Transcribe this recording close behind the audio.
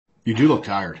You do look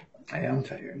tired. I am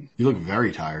tired. You look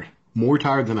very tired. More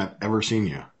tired than I've ever seen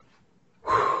you.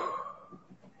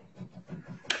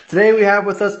 Today we have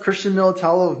with us Christian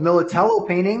Militello of Militello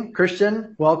Painting.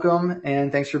 Christian, welcome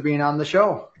and thanks for being on the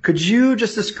show. Could you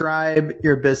just describe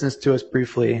your business to us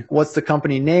briefly? What's the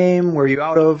company name? Where are you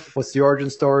out of? What's the origin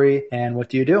story? And what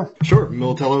do you do? Sure.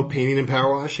 Militello Painting and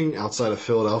Power Washing outside of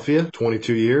Philadelphia.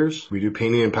 22 years. We do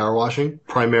painting and power washing,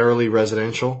 primarily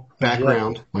residential.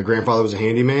 Background. My grandfather was a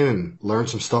handyman and learned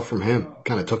some stuff from him.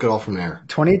 Kind of took it all from there.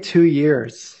 22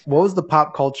 years. What was the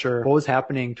pop culture? What was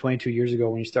happening 22 years ago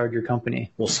when you started your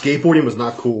company? Well, skateboarding was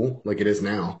not cool like it is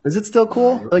now. Is it still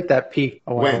cool? I feel like that peaked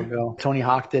a while When? ago. Tony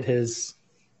Hawk did his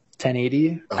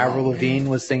 1080. Oh, Avril Lavigne man.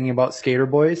 was singing about Skater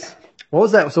Boys. What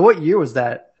was that? So what year was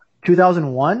that?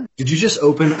 2001? Did you just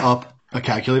open up a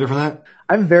calculator for that?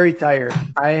 I'm very tired.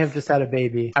 I have just had a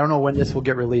baby. I don't know when this will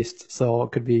get released, so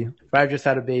it could be. But I've just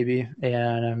had a baby,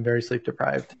 and I'm very sleep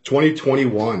deprived.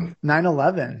 2021.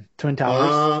 9/11, Twin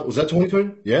Towers. Was that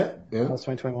 2020? Yeah. That was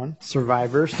 2021.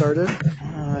 Survivor started.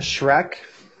 Shrek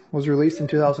was released in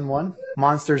 2001.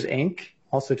 Monsters, Inc.,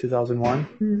 also 2001.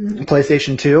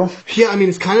 PlayStation 2. Yeah, I mean,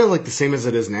 it's kind of like the same as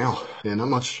it is now. Yeah, not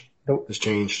much Nope. has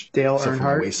changed. Dale except for my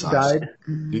Earnhardt waist size. died.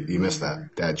 You missed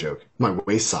that dad joke. My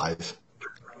waist size.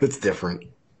 It's different.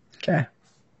 Okay.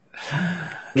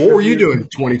 What were you doing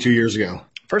 22 years ago?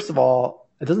 First of all,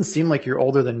 it doesn't seem like you're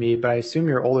older than me, but I assume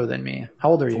you're older than me.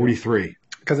 How old are you? 43.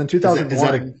 Because in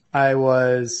 2001, I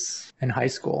was in high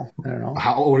school. I don't know.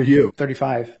 How old are you?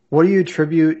 35. What do you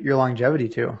attribute your longevity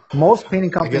to? Most painting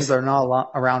companies are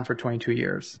not around for 22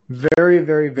 years. Very,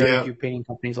 very, very few painting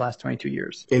companies last 22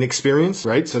 years. Inexperience,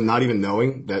 right? So not even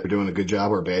knowing that we're doing a good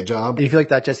job or a bad job. Do you feel like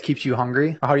that just keeps you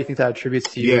hungry? Or how do you think that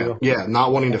attributes to you? Yeah,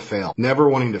 not wanting to fail. Never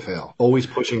wanting to fail. Always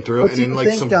pushing through and in like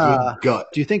some good gut.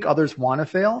 Do you think others want to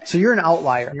fail? So you're an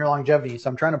outlier in your longevity. So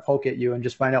I'm trying to poke at you and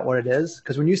just find out what it is.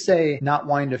 Because when you say not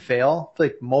wanting to fail, I feel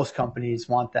like most companies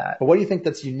want that. But what do you think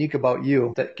that's unique about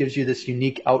you that gives you this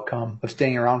unique outcome of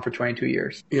staying around for 22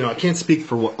 years? You know, I can't speak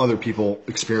for what other people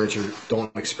experience or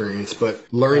don't experience, but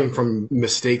learning from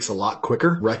mistakes a lot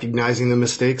quicker, recognizing the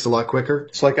mistakes a lot quicker.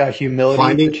 It's like a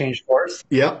humility to change course.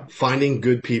 Yep. Finding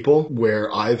good people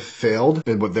where I've failed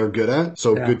and what they're good at.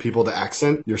 So good people to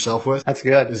accent yourself with. That's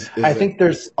good. I think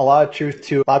there's a lot of truth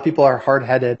to a lot of people are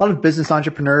hard-headed. A lot of business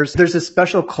entrepreneurs. There's a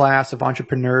special class of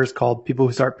entrepreneurs called people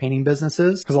who start painting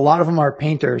businesses because a lot of them are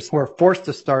painters who are forced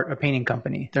to start a painting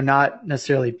company. They're not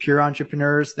necessarily pure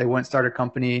entrepreneurs. They wouldn't start a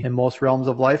company in most realms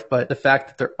of life, but the fact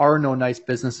that there are no nice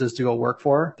businesses to go work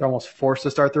for, they're almost forced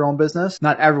to start their own business.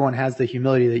 Not everyone has the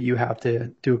humility that you have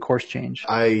to do a course change.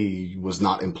 I was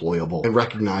not employable and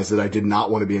recognized that I did not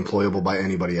want to be employable by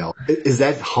anybody else. Is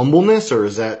that humbleness or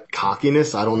is that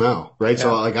cockiness? I don't know. Right. Yeah.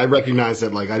 So like I recognized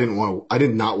that like I did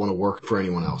not want to work for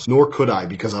anyone else, nor could I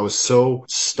because I was so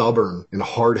stubborn and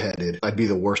hard-headed. I'd be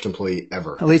the worst employee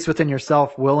ever. At least within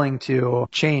yourself, willing to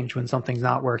change when something's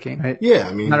not working. Right? Yeah.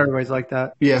 I mean, not everybody's like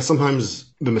that. Yeah.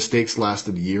 Sometimes the mistakes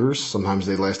lasted years. Sometimes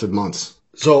they lasted months.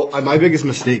 So my biggest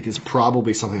mistake is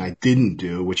probably something I didn't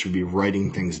do, which would be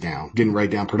writing things down. Didn't write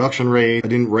down production rate. I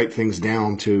didn't write things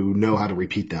down to know how to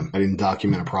repeat them. I didn't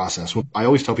document a process. I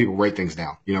always tell people write things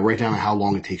down. You know, write down how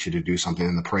long it takes you to do something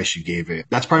and the price you gave it.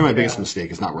 That's probably my biggest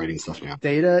mistake is not writing stuff down.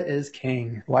 Data is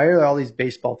king. Why are there all these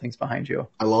baseball things behind you?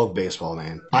 I love baseball,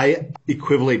 man. I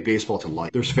equivalent baseball to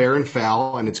life. There's fair and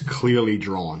foul, and it's clearly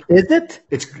drawn. Is it?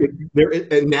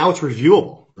 And now it's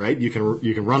reviewable. Right? You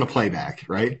can run a playback,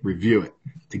 right? Review it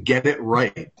to get it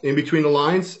right. In between the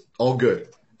lines, all good.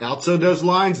 Outside those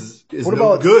lines is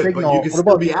no good, signal? But you can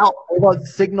still be out. What about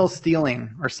signal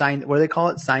stealing or sign? What do they call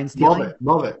it? Sign stealing?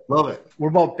 Love it. What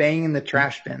about banging the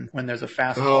trash bin when there's a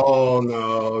fastball? Oh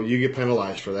no, you get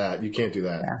penalized for that. You can't do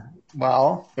that. Yeah.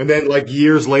 Well, and then like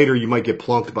years later, you might get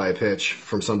plunked by a pitch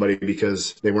from somebody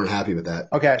because they weren't happy with that.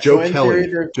 Okay. Joe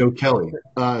Kelly.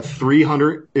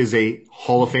 300 is a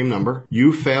Hall of Fame number.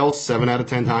 You fail 7 out of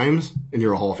 10 times, and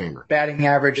you're a Hall of Famer. Batting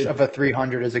average of a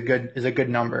 300 is a good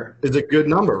number. It's a good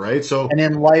number, right? So, and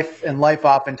in life,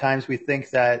 oftentimes we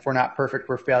think that if we're not perfect,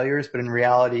 we're failures. But in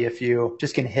reality, if you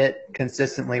just can hit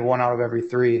consistently 1 out of every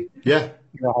 3, yeah.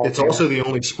 It's also the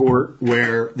only sport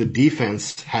where the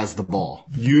defense has the ball.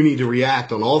 You need to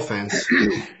react on offense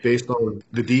based on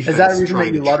the defense. Is that a reason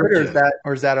that you love it,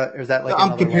 or is that like?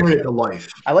 I'm comparing it to life.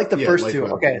 I like the first two.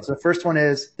 Okay, so the first one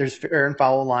is there's fair and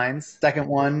foul lines. Second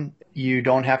one, you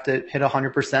don't have to hit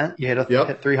 100%. You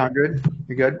hit 300.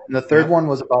 You're good. And the third one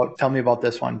was about. Tell me about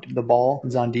this one. The ball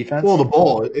is on defense. Well, the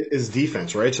ball is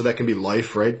defense, right? So that can be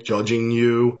life, right? Judging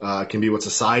you. Can be what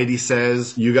society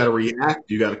says. You got to react.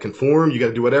 You got to conform. You got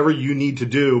to do whatever you need to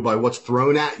do by what's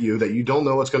thrown at you that you don't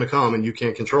know what's going to come and you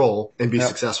can't control and be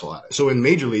successful at it. So in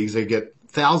major leagues, they get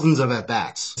thousands of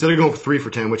at-bats. Instead of going for 3 for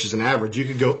 10, which is an average, you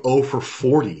could go 0 for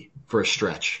 40 for a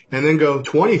stretch and then go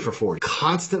 20 for 40.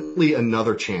 Constantly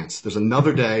another chance. There's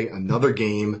another day, another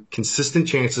game, consistent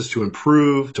chances to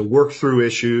improve, to work through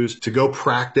issues, to go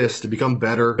practice, to become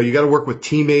better. You got to work with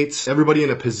teammates, everybody in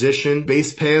a position.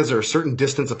 Base paths are a certain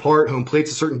distance apart. Home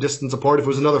plate's a certain distance apart. If it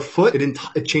was another foot,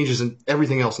 it changes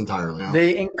everything else entirely.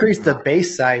 They increased the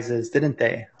base sizes, didn't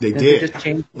they? They did. They just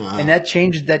change, and that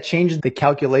changed the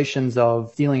calculations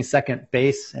of stealing second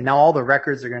base. And now all the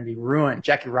records are going to be ruined.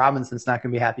 Jackie Robinson's not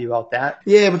going to be happy about that.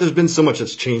 Yeah, but there's been so much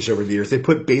that's changed over the years. They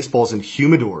put baseballs in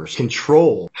humidors,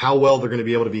 control how well they're going to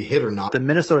be able to be hit or not. The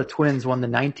Minnesota Twins won the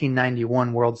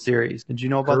 1991 World Series. Did you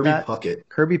know about that?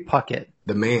 Kirby Puckett.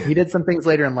 The man. He did some things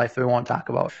later in life that we won't talk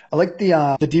about. I like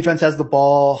the defense has the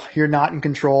ball. You're not in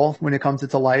control when it comes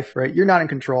to life, right? You're not in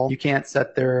control. You can't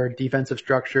set their defensive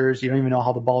structures. You don't even know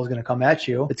how the ball is going to come at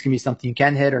you. It's going to be something you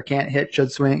can hit or can't hit,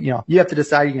 should swing. You know, you have to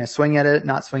decide you're going to swing at it,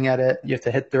 not swing at it. You have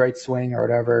to hit the right swing or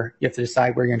whatever. You have to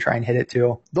decide where you're going to try and hit it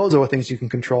to. Those are the things you can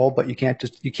control, but you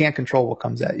can't control what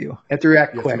comes at you. You have to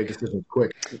react quick. You have to make decisions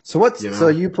quick. So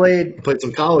you played? I played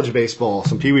some college baseball,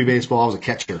 some pee wee baseball. I was a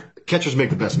catcher. Catchers make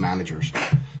the best managers.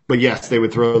 But yes, they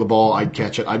would throw the ball. I'd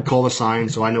catch it. I'd call the sign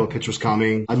so I know a pitch was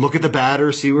coming. I'd look at the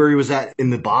batter, see where he was at in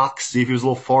the box, see if he was a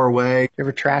little far away. You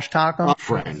ever trash talk him?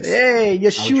 Friends. Hey,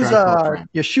 your shoes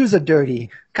are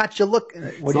dirty. Caught you look.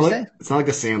 What do you say? It's not like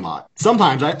the Sandlot.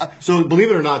 Sometimes so believe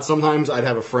it or not, sometimes I'd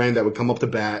have a friend that would come up to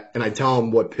bat and I'd tell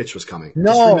him what pitch was coming.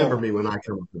 No. Just remember me when I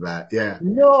come up to bat. Yeah.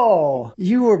 No.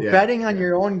 You were betting on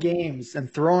your own games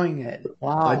and throwing it.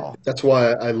 Wow. That's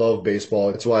why I love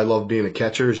baseball. That's why I love being a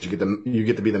catcher. Is you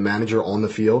get to be the manager on the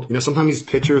field. You know, sometimes these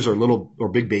pitchers are little or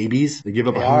big babies. They give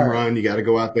up a home run. You got to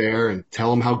go out there and tell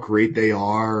them how great they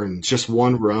are. And it's just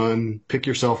one run. Pick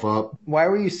yourself up. Why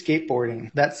were you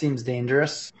skateboarding? That seems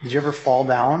dangerous. Did you ever fall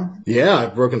down? Yeah,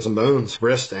 I've broken some bones,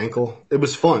 wrist, ankle. It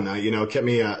was fun. It kept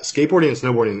me, skateboarding and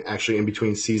snowboarding actually in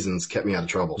between seasons kept me out of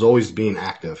trouble. It was always being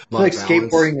active. I feel like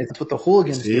skateboarding is what the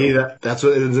hooligans do. That's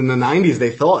what it is in the 90s. They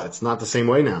thought it's not the same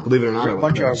way now. Believe it or not, I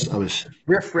was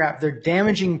riff-raff. They're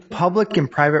damaging public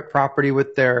and private property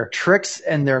with their tricks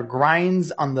and their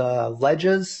grinds on the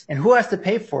ledges. And who has to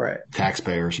pay for it?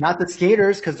 Taxpayers. Not the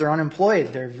skaters, because they're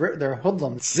unemployed. They're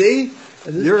hoodlums. See?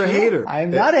 You're a hater.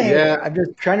 I'm not a hater. Yeah. I'm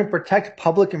just trying to protect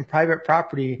public and private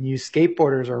property. And you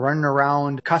skateboarders are running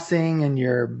around cussing in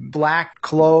your black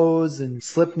clothes and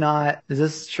Slipknot. Is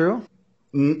this true?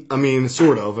 I mean,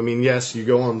 sort of. I mean, yes, you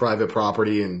go on private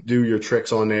property and do your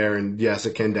tricks on there, and yes,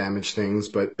 it can damage things.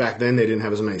 But back then, they didn't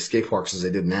have as many skate parks as they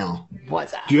did now.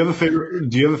 What's that? Do you have a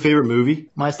favorite movie?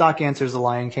 My stock answer is The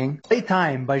Lion King.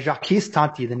 Playtime by Jacques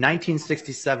Tati, the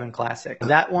 1967 classic.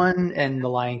 That one and The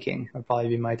Lion King would probably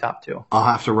be my top two. I'll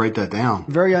have to write that down.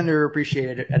 Very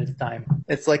underappreciated at its time.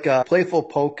 It's like a playful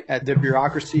poke at the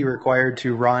bureaucracy required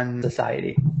to run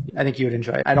society. I think you would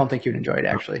enjoy it. I don't think you'd enjoy it,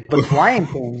 actually. But The Lion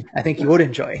King, I think you would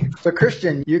enjoy. So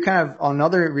Christian, you're kind of,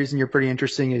 another reason you're pretty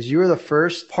interesting is you were the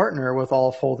first partner with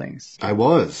Aleph Holdings. I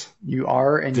was. You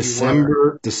are, and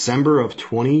December of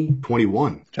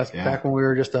 2021. Just back when we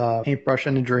were just a paintbrush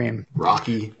and a dream.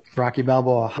 Rocky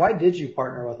Balboa. Why did you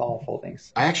partner with Aleph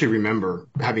Holdings? I actually remember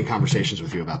having conversations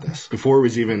with you about this. Before it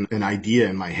was even an idea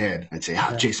in my head, I'd say,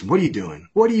 Jason, what are you doing?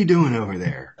 What are you doing over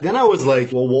there? Then I was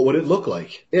like, well, what would it look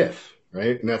like if?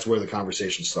 Right? And that's where the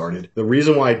conversation started. The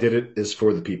reason why I did it is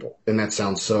for the people. And that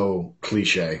sounds so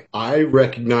cliche. I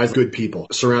recognize good people,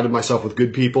 surrounded myself with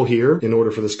good people here in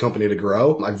order for this company to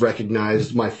grow. I've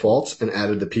recognized my faults and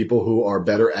added the people who are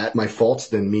better at my faults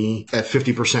than me at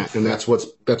 50%. And that's what's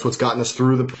gotten us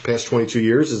through the past 22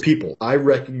 years is people. I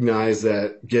recognize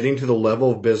that getting to the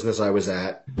level of business I was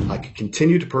at, I could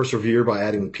continue to persevere by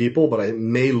adding people, but I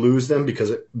may lose them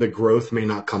because the growth may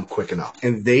not come quick enough.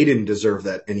 And they didn't deserve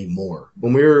that anymore.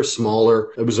 When we were smaller,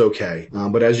 it was okay.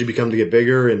 But as you become to get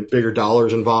bigger and bigger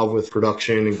dollars involved with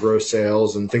production and gross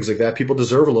sales and things like that, people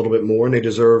deserve a little bit more and they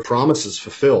deserve promises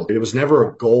fulfilled. It was never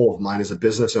a goal of mine as a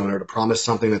business owner to promise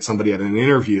something that somebody at an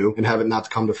interview and have it not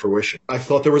come to fruition. I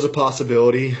thought there was a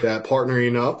possibility that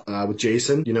partnering up with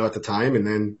Jason, at the time, and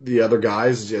then the other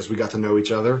guys, as we got to know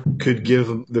each other, could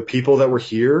give the people that were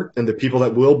here and the people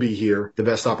that will be here the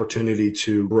best opportunity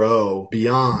to grow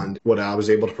beyond what I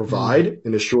was able to provide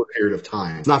in a short period period of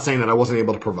time. It's not saying that I wasn't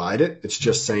able to provide it. It's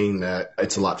just saying that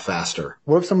it's a lot faster.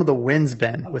 What have some of the wins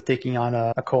been with taking on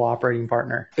a co-operating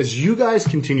partner? As you guys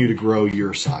continue to grow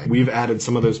your side, we've added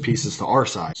some of those pieces to our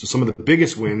side. So some of the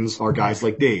biggest wins are guys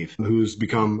like Dave, who's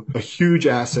become a huge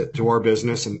asset to our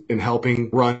business and helping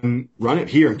run it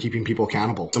here and keeping people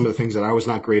accountable. Some of the things that I was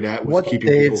not great at was keeping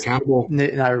people accountable.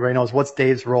 Now everybody knows, what's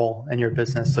Dave's role in your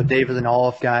business? So Dave is an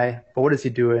Aleph guy, but what does he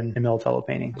do in Militello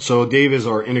painting? So Dave is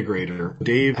our integrator.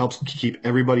 Dave helps keep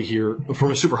everybody here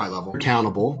from a super high level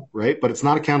accountable, right? But it's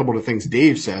not accountable to things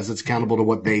Dave says. It's accountable to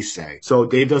what they say. So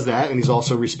Dave does that, and he's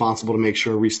also responsible to make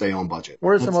sure we stay on budget.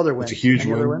 What are some other wins? It's a huge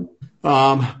win.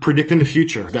 Predicting the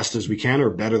future best as we can,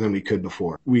 or better than we could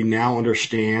before. We now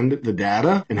understand the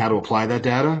data and how to apply that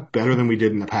data better than we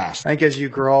did in the past. I think as you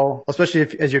grow, especially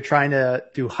as you're trying to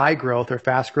do high growth or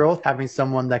fast growth, having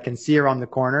someone that can see around the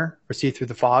corner or see through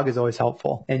the fog is always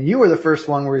helpful. And you were the first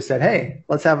one where you said, hey,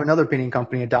 let's have another painting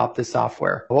company adopt this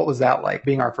software. What was that like,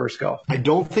 being our first go? I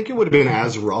don't think it would have been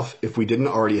as rough if we didn't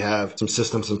already have some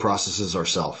systems and processes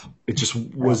ourselves. It just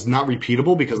was not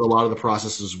repeatable because a lot of the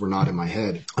processes were not in my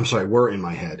head. Were in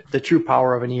my head. The true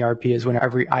power of an ERP is when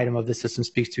every item of the system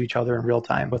speaks to each other in real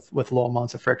time with low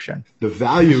amounts of friction. The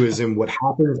value is in what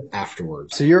happens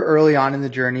afterwards. So you're early on in the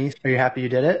journey. Are you happy you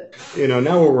did it?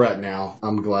 Now where we're at now,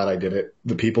 I'm glad I did it.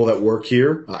 The people that work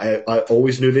here, I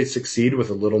always knew they'd succeed with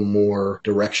a little more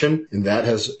direction, and that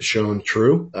has shown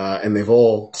true. And they've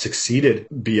all succeeded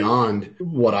beyond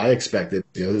what I expected.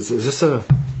 Is this a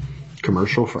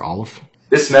commercial for Aleph?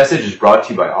 This message is brought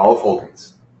to you by Aleph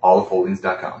Holdings.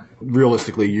 AlephHoldings.com.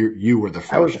 Realistically, you were the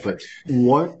first. I was the first.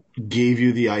 What gave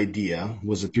you the idea?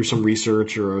 Was it through some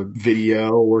research or a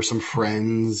video or some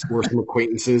friends or some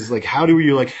acquaintances? Like, how do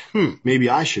you maybe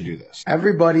I should do this?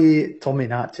 Everybody told me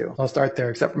not to. I'll start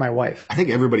there, except for my wife. I think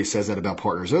everybody says that about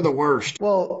partners. They're the worst.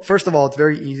 Well, first of all, it's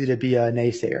very easy to be a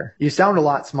naysayer. You sound a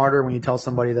lot smarter when you tell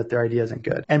somebody that their idea isn't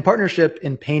good. And partnership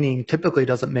in painting typically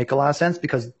doesn't make a lot of sense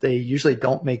because they usually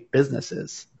don't make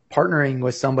businesses. Partnering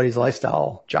with somebody's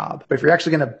lifestyle job. But if you're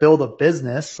actually going to build a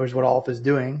business, which is what Aleph is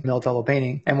doing, Militello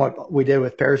painting, and what we did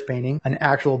with Paris painting, an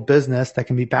actual business that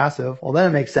can be passive, well, then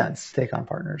it makes sense to take on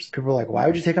partners. People are like, why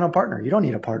would you take on a partner? You don't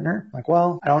need a partner. I'm like,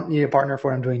 well, I don't need a partner for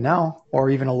what I'm doing now, or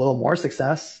even a little more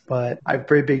success, but I have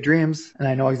pretty big dreams and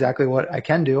I know exactly what I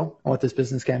can do and what this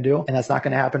business can do. And that's not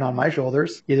going to happen on my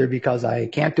shoulders, either because I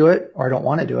can't do it or I don't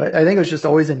want to do it. I think it was just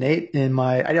always innate in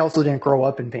I also didn't grow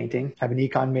up in painting. I have an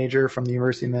econ major from the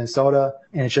University of Minnesota.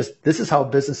 And it's just, this is how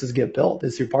businesses get built,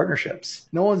 is through partnerships.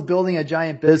 No one's building a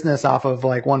giant business off of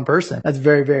one person. That's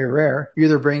very, very rare. You're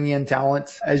either bringing in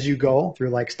talent as you go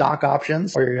through stock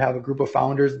options, or you have a group of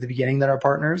founders at the beginning that are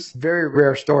partners. Very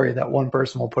rare story that one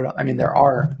person will put up. I mean, they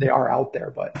are out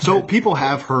there, but. So people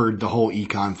have heard the whole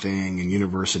econ thing and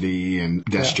university and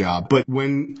desk job, but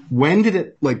when did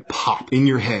it pop in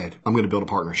your head? I'm going to build a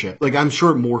partnership. I'm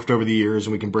sure it morphed over the years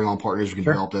and we can bring on partners, we can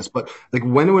develop this, but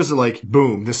when was it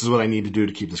boom, this is what I need to do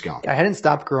to keep this going? I hadn't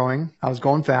stopped growing. I was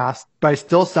going fast, but I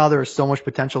still saw there was so much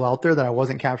potential out there that I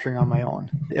wasn't capturing on my own.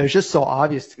 It was just so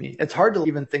obvious to me. It's hard to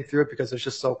even think through it because it's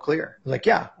just so clear.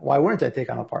 Why wouldn't I take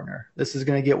on a partner? This is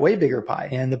going to get way bigger pie.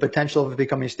 And the potential of it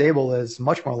becoming stable is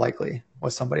much more likely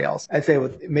with somebody else. I'd say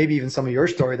with maybe even some of your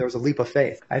story, there was a leap of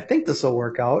faith. I think this will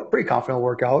work out. Pretty confident it'll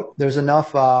work out. There's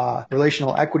enough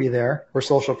relational equity there or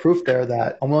social proof there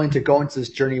that I'm willing to go into this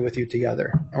journey with you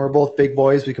together. And we're both big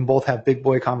boys. We can both have big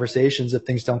boy conversations if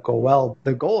things don't go well.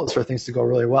 The goal is for things to go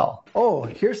really well. Oh,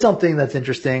 here's something that's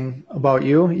interesting about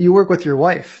you. You work with your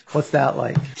wife. What's that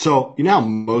like? So,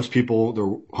 most people,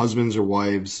 their husbands or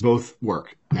wives, both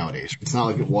work nowadays. It's not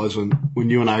like it was when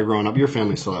you and I growing up. Your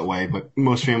family's still that way, but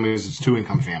most families, it's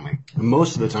two-income family. And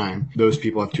most of the time, those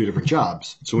people have two different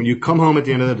jobs. So when you come home at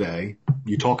the end of the day,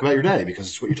 you talk about your day because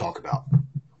it's what you talk about.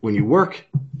 When you work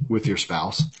with your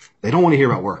spouse, they don't want to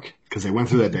hear about work because they went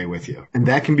through that day with you. And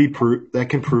that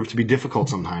can prove to be difficult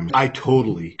sometimes. I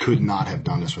totally could not have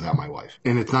done this without my wife.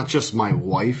 And it's not just my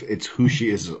wife, it's who she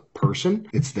is as a person.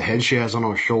 It's the head she has on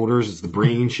her shoulders, it's the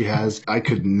brain she has. I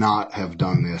could not have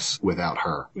done this without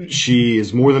her. She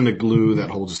is more than the glue that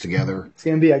holds us together. It's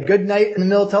going to be a good night in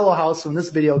the Militello house when this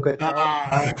video gets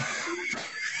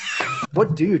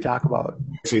What do you talk about?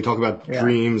 So you talk about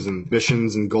dreams and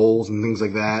ambitions and goals and things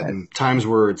like that, and times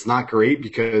where it's not great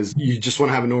because you just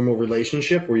want to have a normal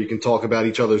relationship where you can talk about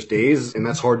each other's days, and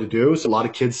that's hard to do. So a lot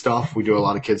of kid stuff. We do a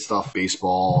lot of kid stuff,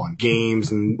 baseball and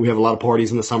games, and we have a lot of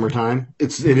parties in the summertime.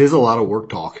 It is a lot of work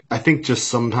talk. I think just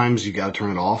sometimes you got to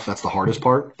turn it off. That's the hardest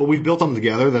part. But we've built them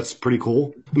together. That's pretty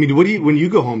cool. I mean, when you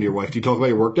go home to your wife, do you talk about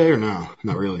your work day or no?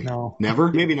 Not really. No.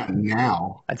 Never? Maybe not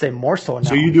now. I'd say more so now.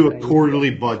 So you do a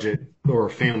quarterly budget or a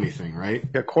family thing, right?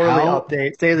 A quarterly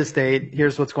update, state of the state.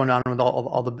 Here's what's going on with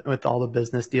all the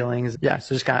business dealings. Yeah,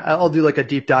 so just kind of, I'll do like a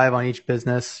deep dive on each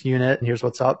business unit, and here's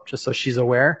what's up, just so she's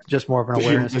aware. Just more of an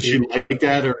awareness. Does she like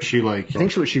that, or is she like? I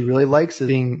think what she really likes is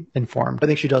being informed. I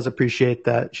think she does appreciate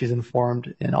that she's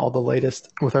informed in all the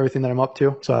latest with everything that I'm up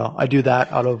to. So I do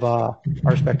that out of a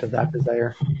respect of that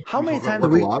desire. How many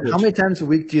times a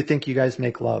week do you think you guys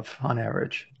make love on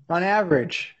average? On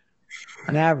average.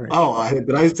 Oh,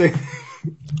 but I say,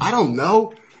 I don't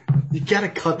know. You gotta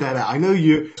cut that out. I know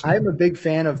you. I'm a big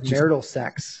fan of marital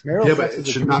sex. But it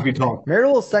should not be talked.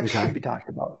 Marital sex should be talked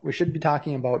about. We should be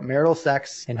talking about marital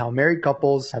sex and how married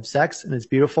couples have sex, and it's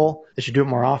beautiful. They should do it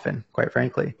more often, quite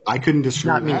frankly. I couldn't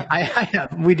disagree with that.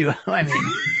 Not me. We do. I mean,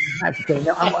 I have to say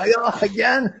no. I'm like, oh,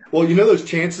 again. Well, you know those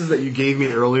chances that you gave me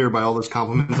earlier by all those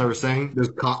compliments I was saying?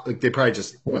 They probably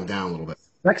just went down a little bit.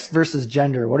 Sex versus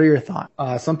gender. What are your thoughts?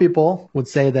 Some people would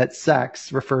say that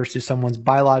sex refers to someone's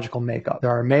biological makeup.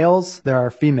 There are males, there are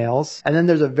females, and then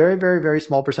there's a very, very, very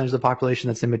small percentage of the population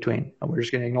that's in between. And we're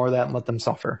just going to ignore that and let them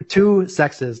suffer. Two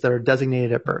sexes that are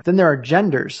designated at birth. Then there are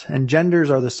genders, and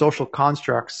genders are the social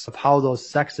constructs of how those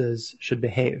sexes should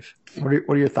behave. What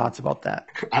are your thoughts about that?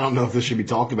 I don't know if this should be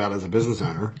talked about as a business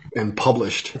owner and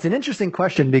published. It's an interesting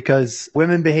question because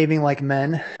women behaving like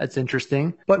men, that's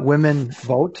interesting. But women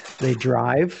vote, they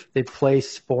drive, they play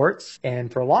sports.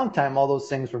 And for a long time, all those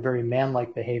things were very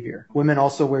man-like behavior. Women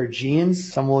also wear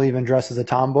jeans. Some will even dress as a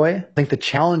tomboy. I think the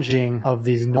challenging of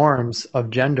these norms of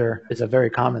gender is a very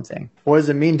common thing. What does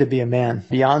it mean to be a man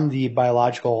beyond the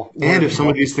biological? And if some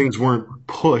of these things weren't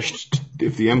pushed,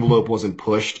 if the envelope wasn't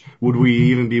pushed, would we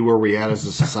even be where we at as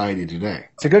a society today?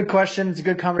 It's a good question. It's a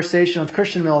good conversation with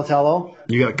Christian Militello.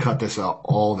 You got to cut this out,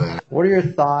 all that. What are your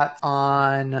thoughts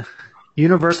on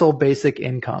universal basic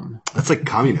income? That's like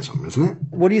communism, isn't it?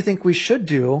 What do you think we should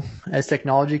do as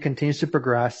technology continues to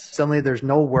progress? Suddenly there's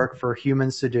no work for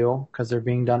humans to do because they're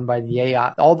being done by the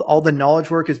AI. All the knowledge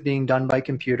work is being done by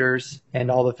computers, and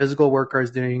all the physical work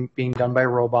is being done by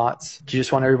robots. Do you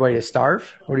just want everybody to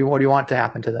starve? What do you want to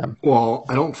happen to them? Well,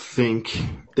 I don't think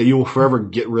that you will forever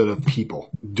get rid of people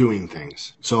doing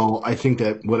things. So I think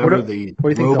that whatever the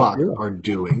robots are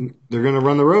doing, they're going to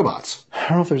run the robots. I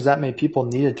don't know if there's that many people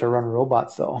needed to run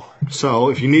robots, though. So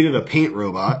if you needed a paint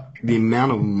robot, the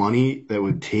amount of money that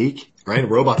would take, right? A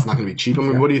robot's not going to be cheap. I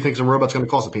mean, what do you think some robot's going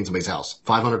to cost to paint somebody's house?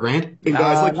 $500,000? And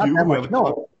guys like you,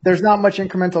 no, there's not much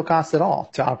incremental cost at all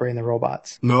to operating the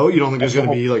robots. No, you don't think there's going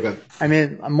to be like a... I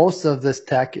mean, most of this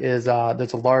tech is,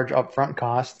 there's a large upfront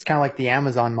cost. It's kind of like the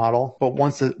Amazon model, but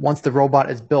once the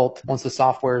robot is built, once the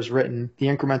software is written, the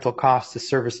incremental cost to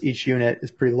service each unit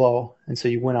is pretty low. And so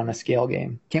you win on a scale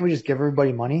game. Can't we just give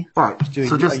everybody money? All right.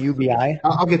 Just do a UBI?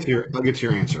 I'll get to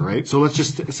your answer, right? So let's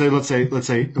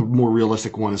say a more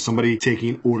realistic one is somebody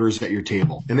taking orders at your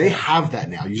table. And they have that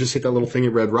now. You just hit that little thing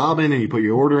at Red Robin and you put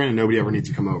your order in and nobody ever needs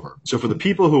to come over. So for the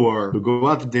people who go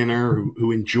out to dinner,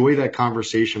 who enjoy that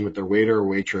conversation with their waiter or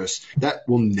waitress, that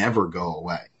will never go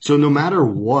away. So no matter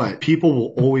what, people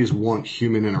will always want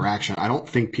human interaction. I don't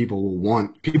think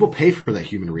people pay for that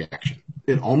human reaction.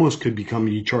 It almost could become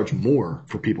you charge more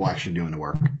for people actually doing the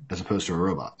work as opposed to a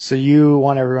robot. So you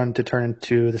want everyone to turn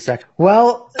into the sex.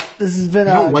 Well, this has been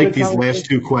I don't like these last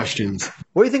two questions.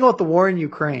 What do you think about the war in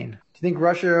Ukraine? Do you think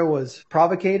Russia was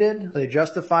provocated? Are they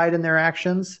justified in their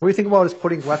actions? What do you think about us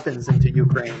putting weapons into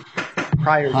Ukraine?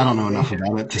 I don't know enough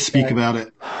about it to speak about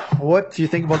it. What do you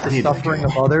think about the suffering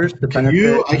of others?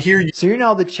 I hear you. So you're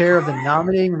now the chair of the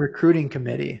Nominating and Recruiting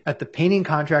Committee at the Painting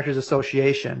Contractors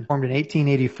Association, formed in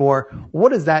 1884. What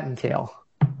does that entail?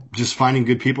 Just finding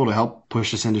good people to help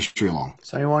push this industry along.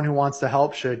 So anyone who wants to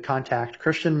help should contact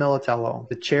Christian Militello,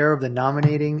 the chair of the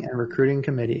Nominating and Recruiting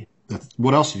Committee.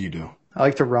 What else do you do? I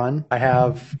like to run. I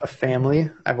have a family.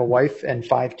 I have a wife and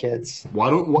 5 kids.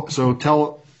 So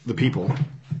tell the people,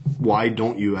 why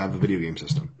don't you have a video game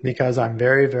system? Because I'm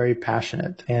very, very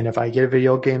passionate. And if I get a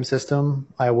video game system,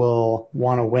 I will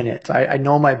want to win it. I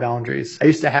know my boundaries. I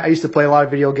used to play a lot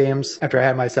of video games. After I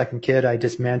had my second kid, I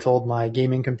dismantled my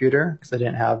gaming computer because I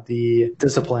didn't have the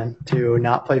discipline to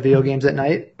not play video games at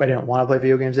night. But I didn't want to play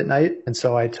video games at night. And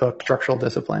so I took structural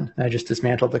discipline and I just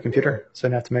dismantled the computer. So I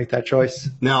didn't have to make that choice.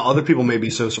 Now, other people may be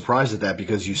so surprised at that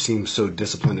because you seem so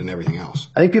disciplined in everything else.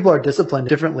 I think people are disciplined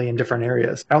differently in different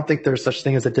areas. I don't think there's such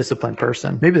thing as a disciplined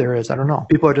person. Maybe there is. I don't know.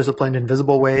 People are disciplined in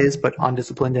visible ways, but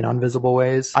undisciplined in invisible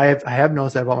ways. I have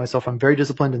noticed that about myself. I'm very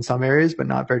disciplined in some areas, but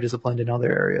not very disciplined in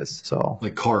other areas. So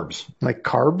like carbs. Like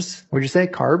carbs? Would you say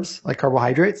carbs? Like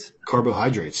carbohydrates?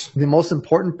 Carbohydrates. The most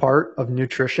important part of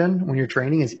nutrition when you're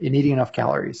training is eating enough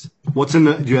calories.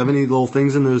 Do you have any little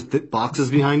things in those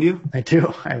boxes behind you? I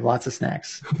do. I have lots of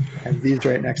snacks. I have these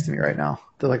right next to me right now.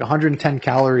 They're like 110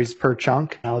 calories per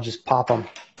chunk. I'll just pop them.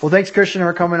 Well, thanks, Christian,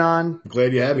 for coming on.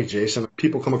 Glad you had me, Jason.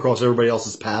 People come across everybody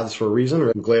else's paths for a reason.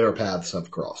 I'm glad our paths have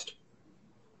crossed.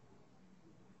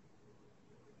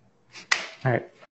 All right.